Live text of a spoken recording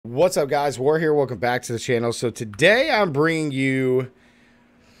What's up, guys? War here. Welcome back to the channel. So today I'm bringing you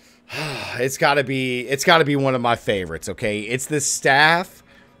it's got to be one of my favorites, okay? It's the staff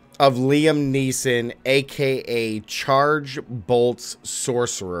of Liam Neeson, aka Charge Bolt's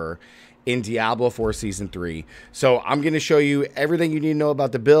Sorcerer in Diablo 4 Season 3. So I'm going to show you everything you need to know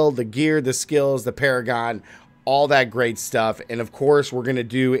about the build, the gear, the skills, the Paragon, all that great stuff. And of course, we're going to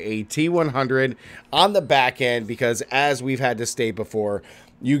do a T100 on the back end because, as we've had to state before,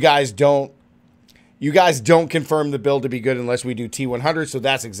 you guys don't confirm the build to be good unless we do T100, so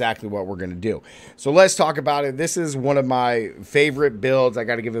that's exactly what we're going to do. So let's talk about it. This is one of my favorite builds. I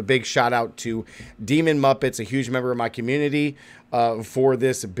got to give a big shout out to Demon Muppets, a huge member of my community, for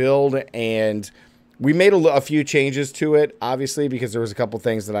this build, and we made a few changes to it, obviously, because there was a couple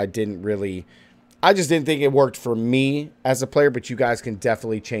things that I just didn't think it worked for me as a player, but you guys can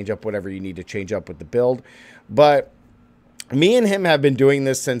definitely change up whatever you need to change up with the build. But me and him have been doing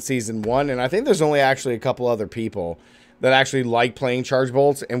this since Season 1, and I think there's only actually a couple other people that actually like playing Charge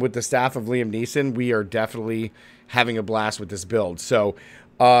Bolts, and with the staff of Liam Neeson, we are definitely having a blast with this build. So,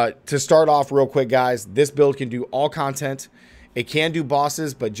 to start off real quick, guys, this build can do all content. It can do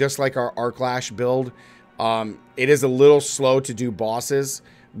bosses, but just like our Arclash build, it is a little slow to do bosses,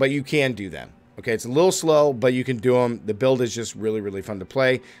 but you can do them. Okay, it's a little slow, but you can do them. The build is just really, really fun to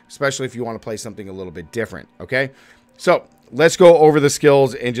play, especially if you want to play something a little bit different, okay? So, let's go over the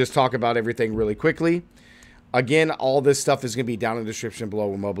skills and just talk about everything really quickly. Again, all this stuff is going to be down in the description below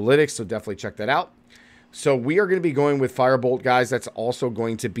with Mobalytics, so definitely check that out. So we are going to be going with Firebolt, guys. That's also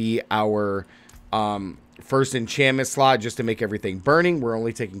going to be our first enchantment slot just to make everything burning. We're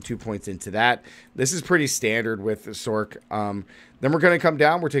only taking 2 points into that. This is pretty standard with Sorc. Then we're going to come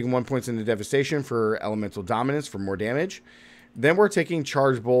down. We're taking 1 point into devastation for elemental dominance for more damage. Then we're taking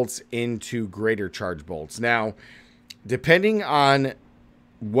charge bolts into greater charge bolts. Now, depending on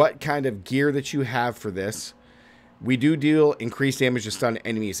what kind of gear that you have for this, we do deal increased damage to stun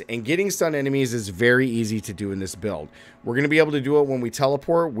enemies. And getting stun enemies is very easy to do in this build. We're going to be able to do it when we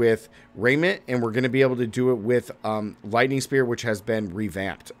teleport with Raiment, and we're going to be able to do it with Lightning Spear, which has been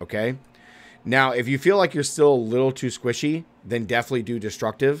revamped, okay? Now, if you feel like you're still a little too squishy, then definitely do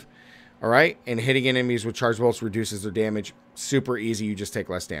Destructive, all right? And hitting enemies with Charge Bolts reduces their damage. Super easy. You just take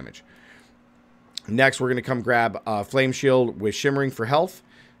less damage. Next, we're going to come grab Flame Shield with Shimmering for health,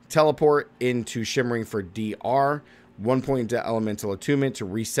 teleport into Shimmering for DR, 1 point into Elemental Attunement to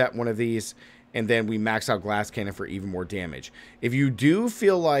reset one of these, and then we max out Glass Cannon for even more damage. If you do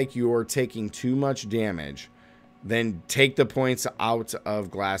feel like you're taking too much damage, then take the points out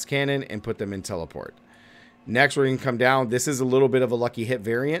of Glass Cannon and put them in Teleport. Next, we're going to come down. This is a little bit of a lucky hit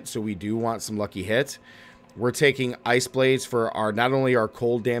variant, so we do want some lucky hit. We're taking Ice Blades for our not only our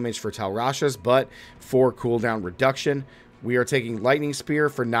cold damage for Talrashas, but for cooldown reduction. We are taking Lightning Spear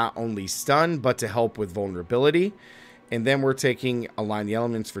for not only stun, but to help with vulnerability. And then we're taking Align the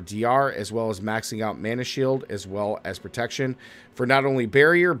Elements for DR, as well as maxing out Mana Shield, as well as protection for not only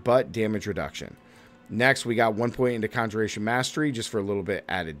barrier, but damage reduction. Next, we got 1 point into Conjuration Mastery, just for a little bit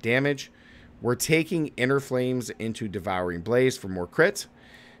added damage. We're taking Inner Flames into Devouring Blaze for more crit.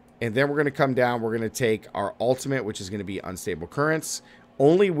 And then we're going to come down. We're going to take our ultimate, which is going to be Unstable Currents.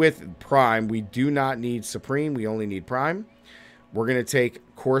 Only with Prime. We do not need Supreme. We only need Prime. We're going to take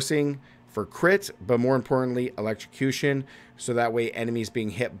Coursing for crit, but more importantly, Electrocution, so that way enemies being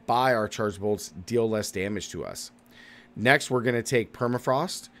hit by our Charge Bolts deal less damage to us. Next, we're going to take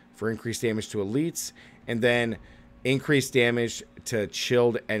Permafrost for increased damage to elites, and then increased damage to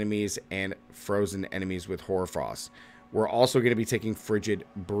chilled enemies and frozen enemies with Hoarfrost. We're also going to be taking Frigid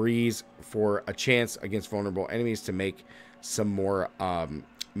Breeze for a chance against vulnerable enemies to make some more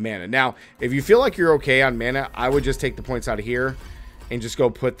mana. Now, if you feel like you're okay on mana, I would just take the points out of here and just go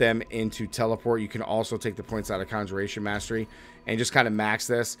put them into Teleport. You can also take the points out of Conjuration Mastery and just kind of max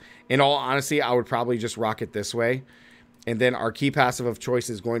this. In all honesty, I would probably just rock it this way. And then our key passive of choice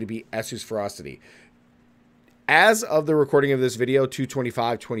is going to be Essus Ferocity. As of the recording of this video,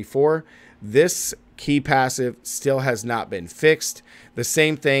 2/25/24, this key passive still has not been fixed. The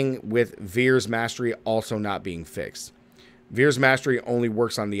same thing with Veer's Mastery also not being fixed. Veer's Mastery only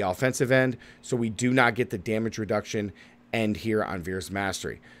works on the offensive end, so we do not get the damage reduction end here on Veer's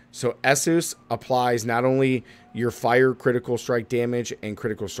Mastery. So Essus applies not only your fire critical strike damage and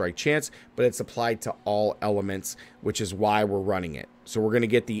critical strike chance, but it's applied to all elements, which is why we're running it. So we're going to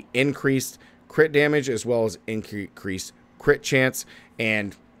get the increased crit damage as well as increased crit chance,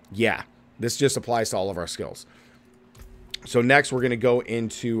 and yeah, this just applies to all of our skills. So next, we're going to go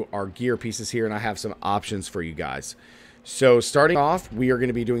into our gear pieces here, and I have some options for you guys. So starting off, we are going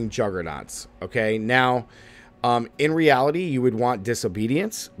to be doing Juggernauts. Okay, now In reality, you would want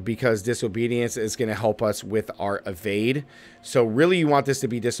disobedience, because disobedience is going to help us with our evade. So really you want this to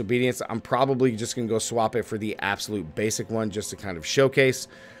be disobedience. I'm probably just going to go swap it for the absolute basic one just to kind of showcase.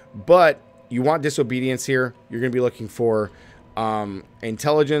 But you want disobedience here. You're going to be looking for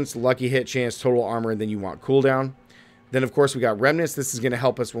intelligence, lucky hit chance, total armor, and then you want cooldown. Then, of course, we got remnants. This is going to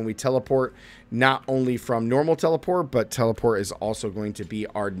help us when we teleport, not only from normal teleport, but teleport is also going to be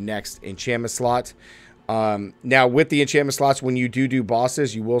our next enchantment slot. Now, with the enchantment slots, when you do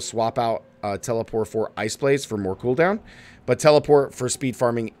bosses, you will swap out teleport for ice blades for more cooldown, but teleport for speed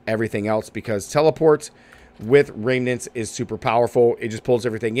farming everything else, because teleport with remnants is super powerful. It just pulls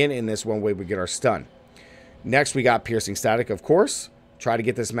everything in, and this one way we get our stun. Next, we got piercing static, of course. Try to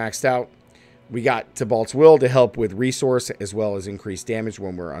get this maxed out. We got Tibalt's Will to help with resource as well as increased damage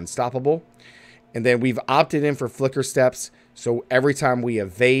when we're unstoppable. And then we've opted in for flicker steps. So every time we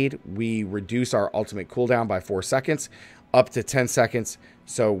evade, we reduce our ultimate cooldown by 4 seconds up to 10 seconds.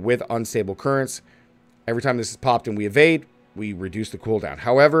 So with unstable currents, every time this is popped and we evade, we reduce the cooldown.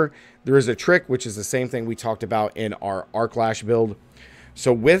 However, there is a trick, which is the same thing we talked about in our Arc Lash build.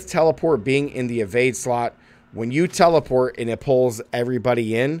 So with teleport being in the evade slot, when you teleport and it pulls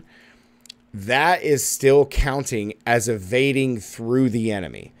everybody in, that is still counting as evading through the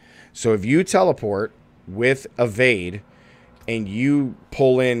enemy. So if you teleport with evade and you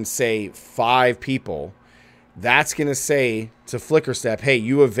pull in, say, 5 people, that's going to say to flicker step, hey,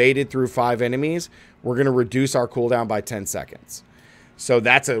 you evaded through 5 enemies. We're going to reduce our cooldown by 10 seconds. So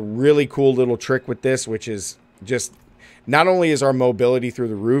that's a really cool little trick with this, which is just not only is our mobility through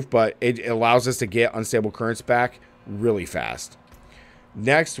the roof, but it allows us to get unstable currents back really fast.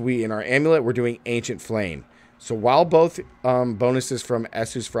 Next, in our amulet, we're doing Ancient Flame. So while both bonuses from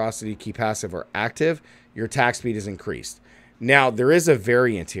Essu's Ferocity Key passive are active, your attack speed is increased. Now, there is a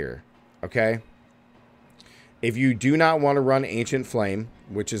variant here, okay? If you do not want to run Ancient Flame,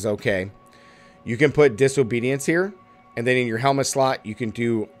 which is okay, you can put Disobedience here, and then in your helmet slot, you can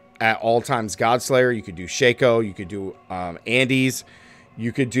do at all times Godslayer, you could do Shaco, you could do Andes,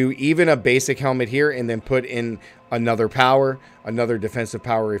 you could do even a basic helmet here, and then put in another power, another defensive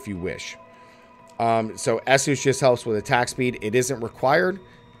power if you wish. So Essus just helps with attack speed. It isn't required,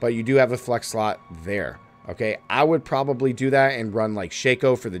 but you do have a flex slot there. Okay, I would probably do that and run like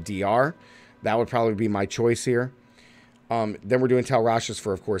Shaco for the DR. That would probably be my choice here. Then we're doing Talrashas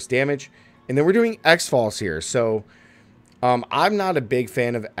for, of course, damage. And then we're doing X-Falls here. So I'm not a big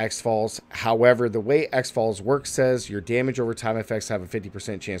fan of X-Falls. However, the way X-Falls works says your damage over time effects have a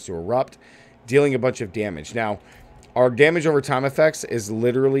 50% chance to erupt, dealing a bunch of damage. Now, our damage over time effects is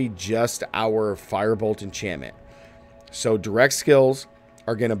literally just our Firebolt enchantment. So direct skills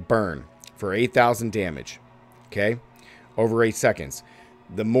are going to burn for 8,000 damage, okay, over 8 seconds.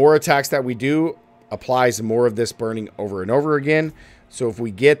 The more attacks that we do applies more of this burning over and over again. So if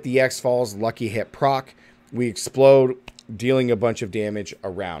we get the X-Falls lucky hit proc, we explode, dealing a bunch of damage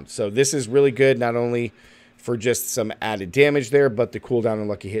around. So this is really good, not only for just some added damage there, but the cooldown and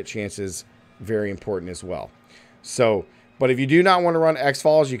lucky hit chances very important as well. So, but if you do not want to run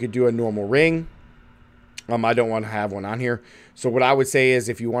X-Falls, you could do a normal ring. I don't want to have one on here. So what I would say is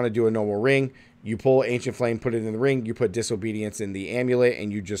if you want to do a normal ring, you pull Ancient Flame, put it in the ring, you put Disobedience in the amulet,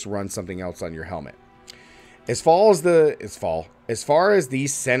 and you just run something else on your helmet. As far as the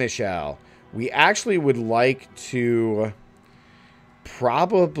Seneschal, we actually would like to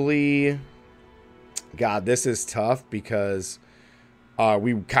probably, God, this is tough because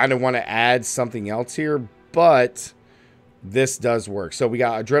we kind of want to add something else here, but this does work. So we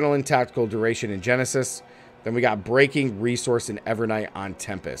got Adrenaline, Tactical, Duration, and Genesis. Then we got Breaking, Resource, and Evernight on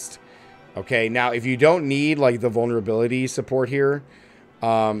Tempest. Okay, now if you don't need like the vulnerability support here,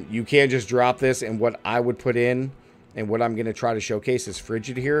 you can just drop this, and what I would put in and what I'm going to try to showcase is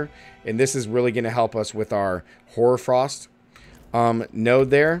Frigid here. And this is really going to help us with our Horror Frost node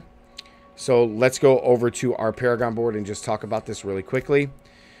there. So let's go over to our Paragon board and just talk about this really quickly.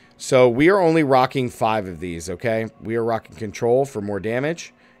 So we are only rocking 5 of these, okay? We are rocking Control for more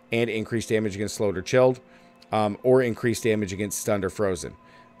damage and increased damage against slowed or chilled, or increased damage against stunned or frozen.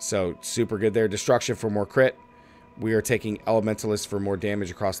 So super good there. Destruction for more crit. We are taking Elementalist for more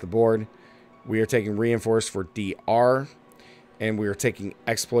damage across the board. We are taking Reinforce for DR, and we are taking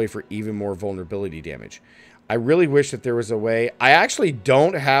Exploit for even more vulnerability damage. I really wish that there was a way. I actually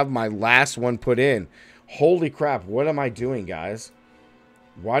don't have my last one put in. Holy crap, what am I doing, guys?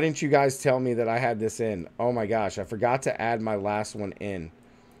 Why didn't you guys tell me that I had this in? Oh my gosh, I forgot to add my last one in,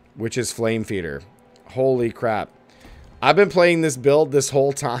 which is Flame Feeder. Holy crap. I've been playing this build this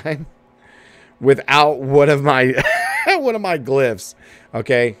whole time without one of my one of my glyphs.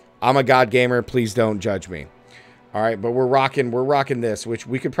 Okay, I'm a god gamer. Please don't judge me. All right, but we're rocking this, which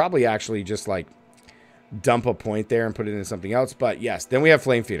we could probably actually just like dump a point there and put it in something else. But yes, then we have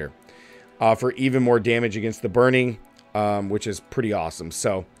Flame Feeder for even more damage against the burning, which is pretty awesome.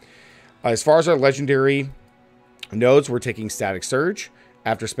 So as far as our legendary nodes, we're taking Static Surge.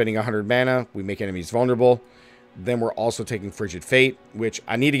 After spending 100 mana, we make enemies vulnerable. Then we're also taking Frigid Fate, which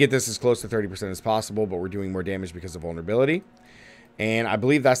I need to get this as close to 30% as possible, but we're doing more damage because of vulnerability. And I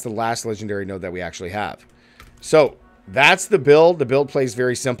believe that's the last legendary node that we actually have. So that's the build. The build plays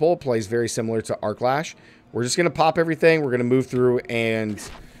very simple, plays very similar to Arclash. We're just going to pop everything. We're going to move through and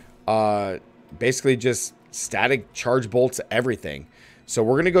basically just static charge bolts everything. So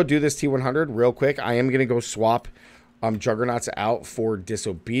we're going to go do this T100 real quick. I am going to go swap Juggernauts out for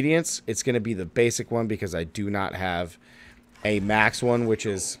Disobedience. It's going to be the basic one because I do not have a max one, which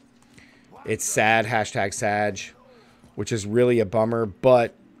is, it's sad, hashtag Sag, which is really a bummer,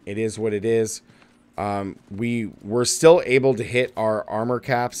 but it is what it is. We're still able to hit our armor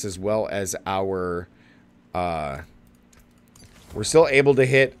caps as well as our, we're still able to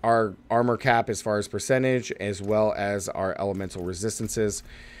hit our armor cap as far as percentage, as well as our elemental resistances.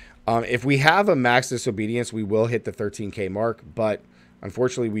 If we have a max Disobedience, we will hit the 13k mark, but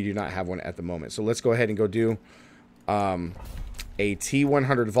unfortunately we do not have one at the moment. So let's go ahead and go do a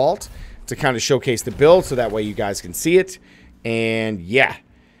T100 vault to kind of showcase the build so that way you guys can see it. And yeah,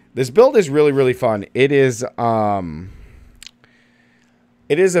 this build is really, really fun. It is a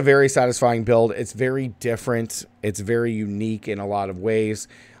very satisfying build. It's very different. It's very unique in a lot of ways.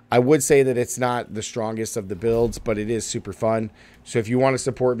 I would say that it's not the strongest of the builds, but it is super fun. So if you want to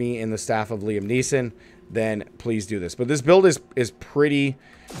support me in the staff of Liam Neeson, then please do this. But this build is pretty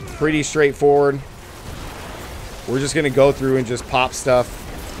straightforward. We're just going to go through and just pop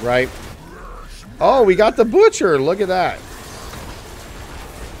stuff, right? Oh, we got the Butcher. Look at that.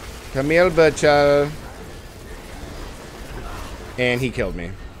 Come here, Butcher. And he killed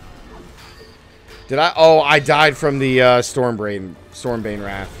me. Did I? Oh, I died from the Stormbane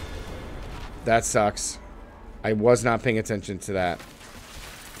Wrath. That sucks. I was not paying attention to that.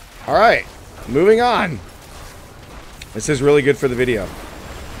 All right, moving on. This is really good for the video.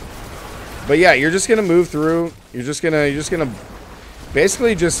 But yeah, you're just gonna move through. You're just gonna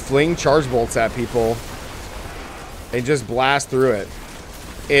basically just fling charge bolts at people and just blast through it.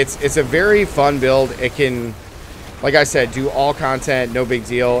 It's a very fun build. It can, like I said, do all content, no big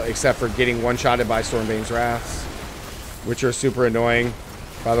deal, except for getting one-shotted by Stormbane's Wraths, which are super annoying,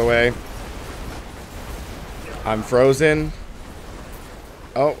 by the way. I'm frozen.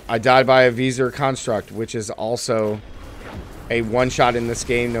 Oh, I died by a Visor Construct, which is also a one-shot in this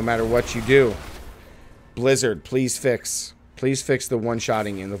game no matter what you do. Blizzard, please fix. Please fix the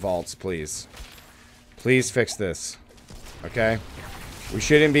one-shotting in the vaults, please. Please fix this. Okay? We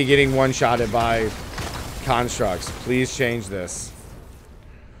shouldn't be getting one-shotted by constructs. Please change this.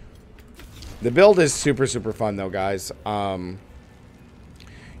 The build is super fun though, guys.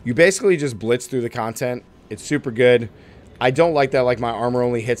 You basically just blitz through the content. It's super good. I don't like that, like, my armor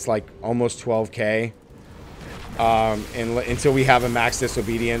only hits like almost 12k and until we have a max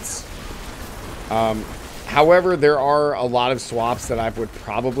Disobedience. However, there are a lot of swaps that I would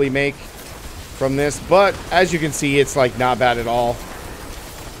probably make from this, but as you can see, it's like not bad at all.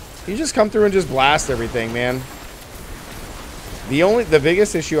 You just come through and just blast everything, man. The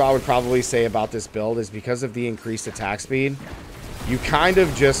biggest issue I would probably say about this build is because of the increased attack speed, you kind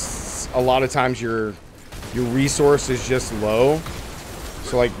of just, a lot of times your resource is just low.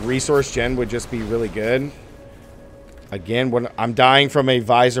 So like resource gen would just be really good. Again, when I'm dying from a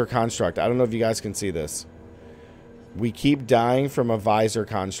Visor Construct. I don't know if you guys can see this. We keep dying from a Visor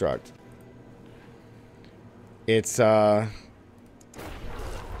Construct. It's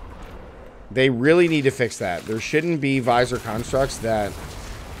they really need to fix that. There shouldn't be Visor Constructs that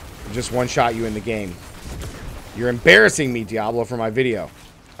just one-shot you in the game. You're embarrassing me, Diablo, for my video.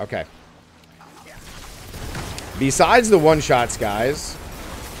 Okay. Besides the one-shots, guys,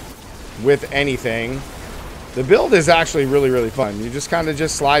 with anything, the build is actually really fun. You just kind of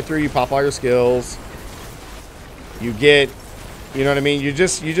just slide through, you pop all your skills. You get, you know what I mean? You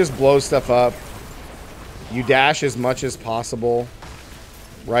just blow stuff up. You dash as much as possible,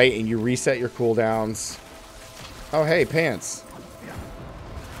 right? And you reset your cooldowns. Oh, hey, pants.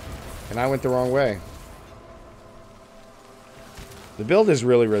 And I went the wrong way. The build is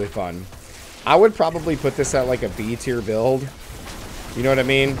really fun. I would probably put this at like a B tier build. You know what I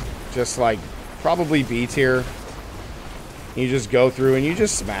mean? Just like probably B tier. You just go through and you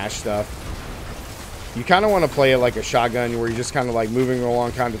just smash stuff. You kind of want to play it like a shotgun where you're just kind of like moving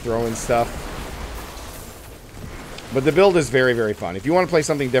along, kind of throwing stuff. But the build is very fun. If you want to play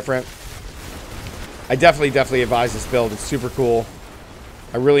something different, I definitely advise this build. It's super cool.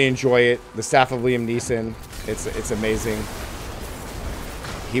 I really enjoy it. The Staff of Liam Neeson, it's amazing.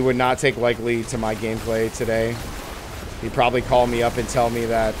 He would not take likely to my gameplay today. He'd probably call me up and tell me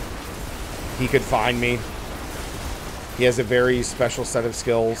that he could find me. He has a very special set of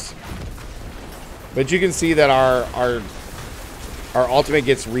skills. But you can see that our ultimate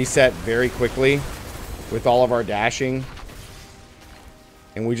gets reset very quickly with all of our dashing.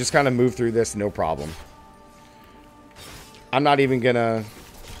 And we just kind of move through this no problem. I'm not even gonna...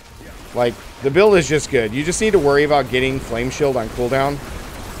 Like, the build is just good. You just need to worry about getting Flame Shield on cooldown.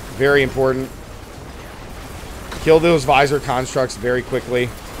 Very important. Kill those visor constructs very quickly,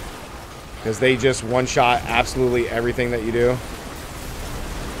 because they just one-shot absolutely everything that you do.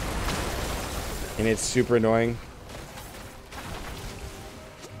 And it's super annoying.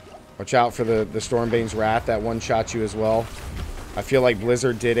 Watch out for the Stormbane's Wrath that one-shots you as well. I feel like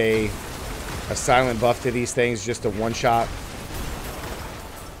Blizzard did a silent buff to these things just to one-shot.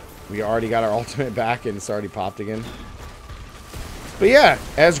 We already got our ultimate back and it's already popped again. But yeah, it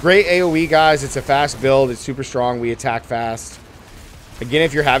has great AoE, guys. It's a fast build. It's super strong. We attack fast. Again,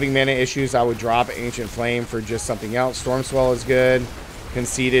 if you're having mana issues, I would drop Ancient Flame for just something else. Stormswell is good.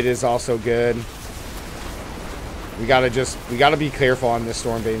 Conceited is also good. We gotta be careful on this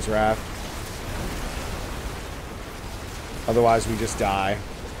Stormbane's Wrath. Otherwise, we just die.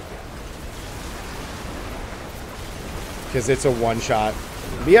 Because it's a one-shot.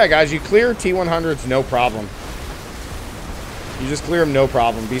 But yeah, guys, you clear T100s no problem. You just clear them no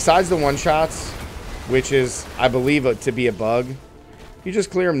problem. Besides the one-shots, which is, I believe, to be a bug, you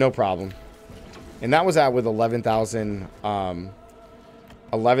just clear them no problem. And that was at with 11,000 armor.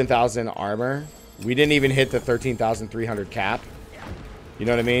 We didn't even hit the 13,300 cap. You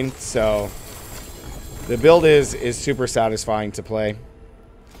know what I mean? So the build is super satisfying to play.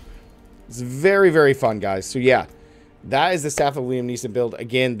 It's very, very fun, guys. So yeah, that is the Staff of Liam Neeson build.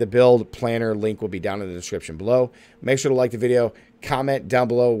 Again, the build planner link will be down in the description below. Make sure to like the video. Comment down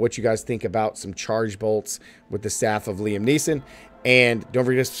below what you guys think about some charge bolts with the Staff of Liam Neeson. And don't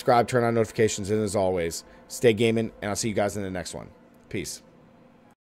forget to subscribe, turn on notifications, and as always, stay gaming, and I'll see you guys in the next one. Peace.